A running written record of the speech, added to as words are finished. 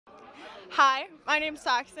Hi, my name's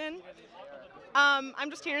Saxon. I'm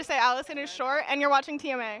just here to say Allison is short, and you're watching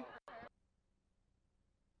TMA.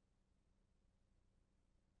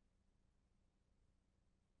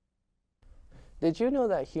 Did you know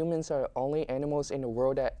that humans are the only animals in the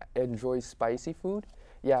world that enjoy spicy food?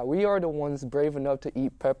 Yeah, we are the ones brave enough to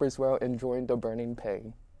eat peppers while enjoying the burning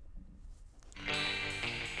pain.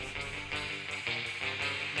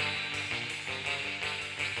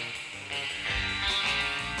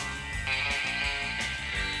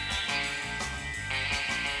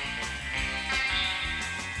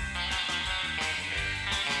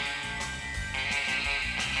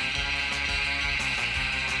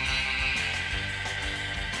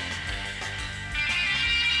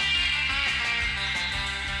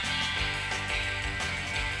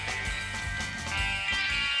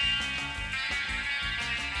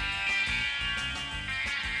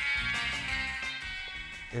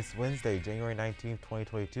 It's Wednesday, January 19th,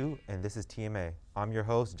 2022, and this is TMA. I'm your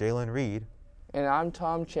host, Jalen Reed. And I'm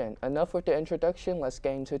Tom Chen. Enough with the introduction, let's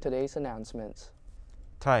get into today's announcements.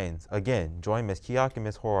 Titans, again, join Ms. Keok and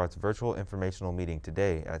Ms. Horvath's virtual informational meeting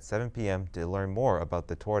today at 7 p.m. to learn more about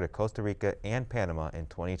the tour to Costa Rica and Panama in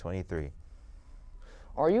 2023.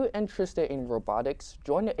 Are you interested in robotics?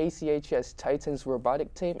 Join the ACHS Titans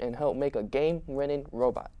robotic team and help make a game-winning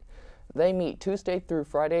robot. They meet Tuesday through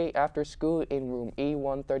Friday after school in room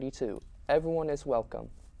E132. Everyone is welcome.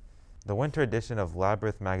 The winter edition of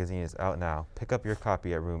Labyrinth.magazine is out now. Pick up your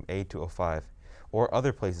copy at room A205 or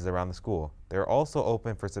other places around the school. They are also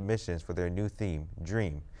open for submissions for their new theme,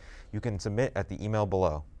 Dream. You can submit at the email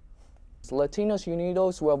below. Latinos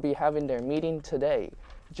Unidos will be having their meeting today,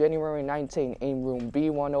 January 19, in room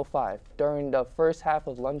B105, during the first half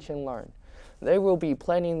of Lunch and Learn. They will be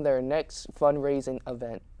planning their next fundraising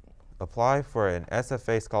event. Apply for an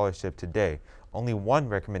SFA scholarship today. Only one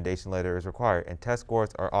recommendation letter is required and test scores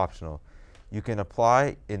are optional. You can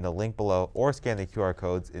apply in the link below or scan the QR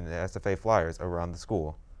codes in the SFA flyers around the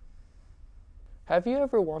school. Have you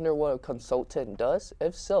ever wondered what a consultant does?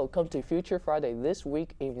 If so, come to Future Friday this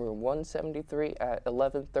week in room 173 at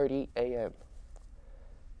 11:30 a.m.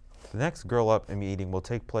 The next Girl Up meeting will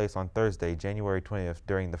take place on Thursday, January 20th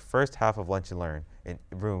during the first half of Lunch and Learn in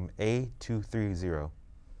room A230.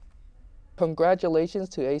 Congratulations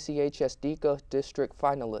to ACHS DECA District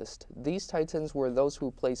finalists. These Titans were those who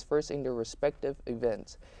placed first in their respective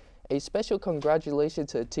events. A special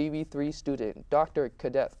congratulations to TV3 student, Dr.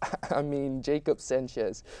 Jacob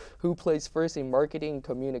Sanchez, who placed first in marketing and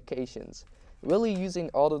communications. Really using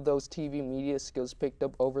all of those TV media skills picked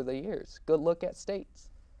up over the years. Good luck at States.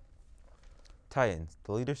 Titans,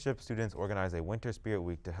 the leadership students organize a Winter Spirit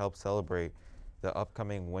Week to help celebrate the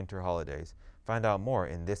upcoming winter holidays. Find out more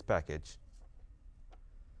in this package.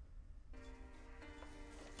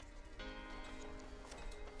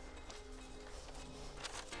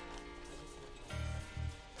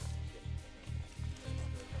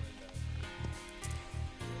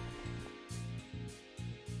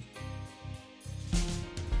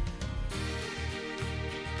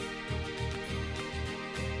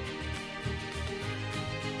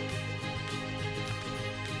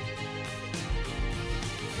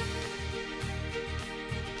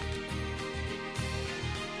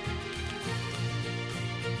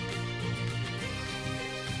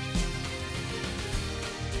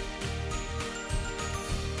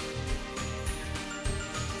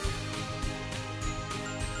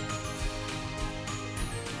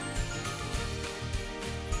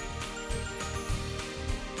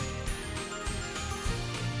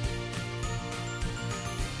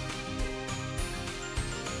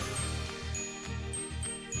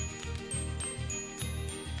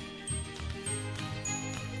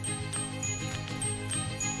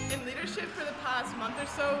 For the past month or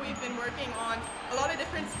so, we've been working on a lot of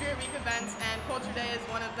different Spirit Week events, and Culture Day is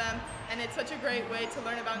one of them, and it's such a great way to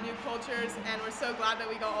learn about new cultures, and we're so glad that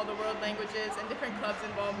we got all the world languages and different clubs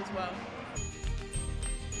involved as well.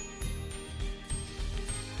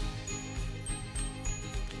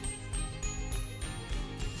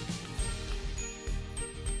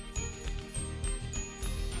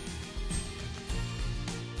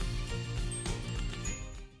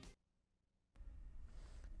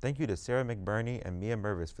 Thank you to Sarah McBurney and Mia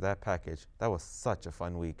Mervis for that package. That was such a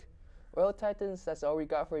fun week. Well, Titans, that's all we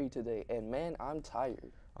got for you today. And man, I'm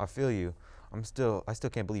tired. I feel you. I still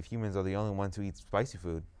can't believe humans are the only ones who eat spicy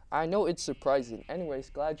food. I know it's surprising. Anyways,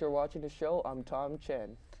 glad you're watching the show. I'm Tom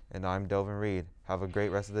Chen. And I'm Delvin Reed. Have a great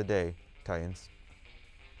rest of the day, Titans.